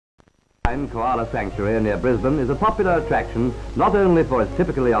Koala Sanctuary near Brisbane is a popular attraction not only for its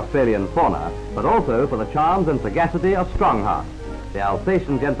typically Australian fauna, but also for the charms and sagacity of Strongheart, the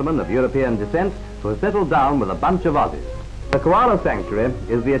Alsatian gentleman of European descent who has settled down with a bunch of Aussies. The Koala Sanctuary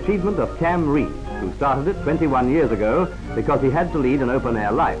is the achievement of Cam Reed, who started it 21 years ago because he had to lead an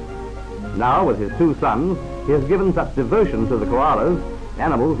open-air life. Now, with his 2 sons, he has given such devotion to the koalas,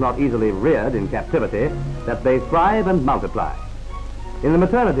 animals not easily reared in captivity, that they thrive and multiply. In the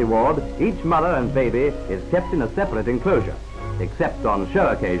maternity ward, each mother and baby is kept in a separate enclosure, except on show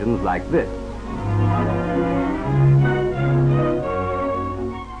occasions like this.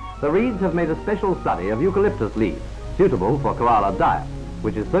 The Reeds have made a special study of eucalyptus leaves, suitable for koala diet,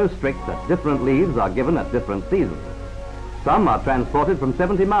 which is so strict that different leaves are given at different seasons. Some are transported from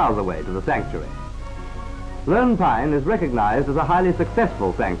 70 miles away to the sanctuary. Lone Pine is recognized as a highly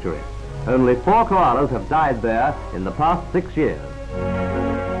successful sanctuary. Only 4 koalas have died there in the past 6 years.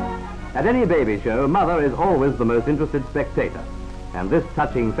 At any baby show, mother is always the most interested spectator, and this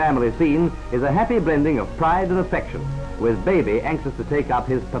touching family scene is a happy blending of pride and affection, with baby anxious to take up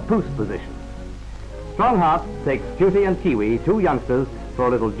his papoose position. Strongheart takes Cutie and Kiwi, 2 youngsters, for a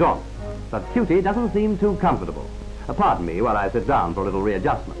little jaunt, but Cutie doesn't seem too comfortable. Pardon me while I sit down for a little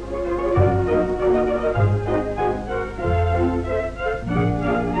readjustment.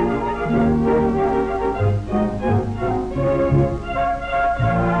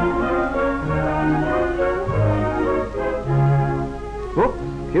 Whoops,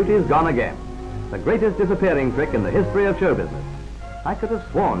 Cutie's gone again. The greatest disappearing trick in the history of show business. I could have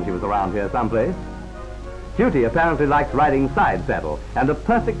sworn she was around here someplace. Cutie apparently likes riding side saddle, and a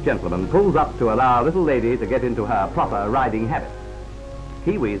perfect gentleman pulls up to allow a little lady to get into her proper riding habit.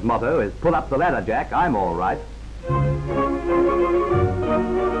 Kiwi's motto is, "Pull up the ladder, Jack, I'm all right."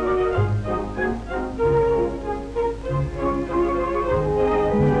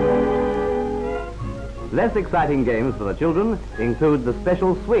 Less exciting games for the children include the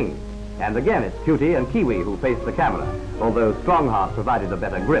special swing, and again it's Cutie and Kiwi who face the camera, although Strongheart provided a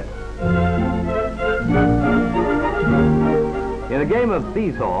better grip. In a game of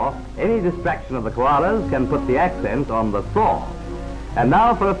seesaw, any distraction of the koalas can put the accent on the saw. And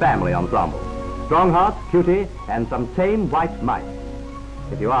now for a family ensemble. Strongheart, Cutie, and some tame white mice.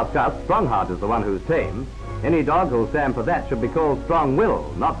 If you ask us, Strongheart is the one who's tame. Any dog who'll stand for that should be called Strong-Will,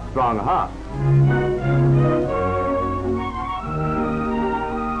 not Strongheart.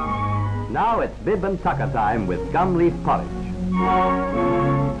 Now it's bib and tucker time with gum leaf porridge.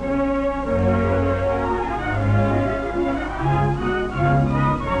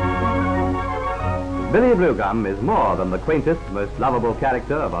 Billy Bluegum is more than the quaintest, most lovable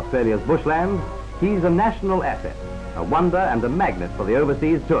character of Australia's bushland. He's a national asset, a wonder and a magnet for the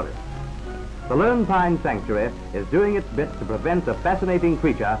overseas tourist. The Lone Pine Sanctuary is doing its bit to prevent a fascinating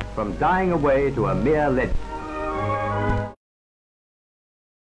creature from dying away to a mere legend.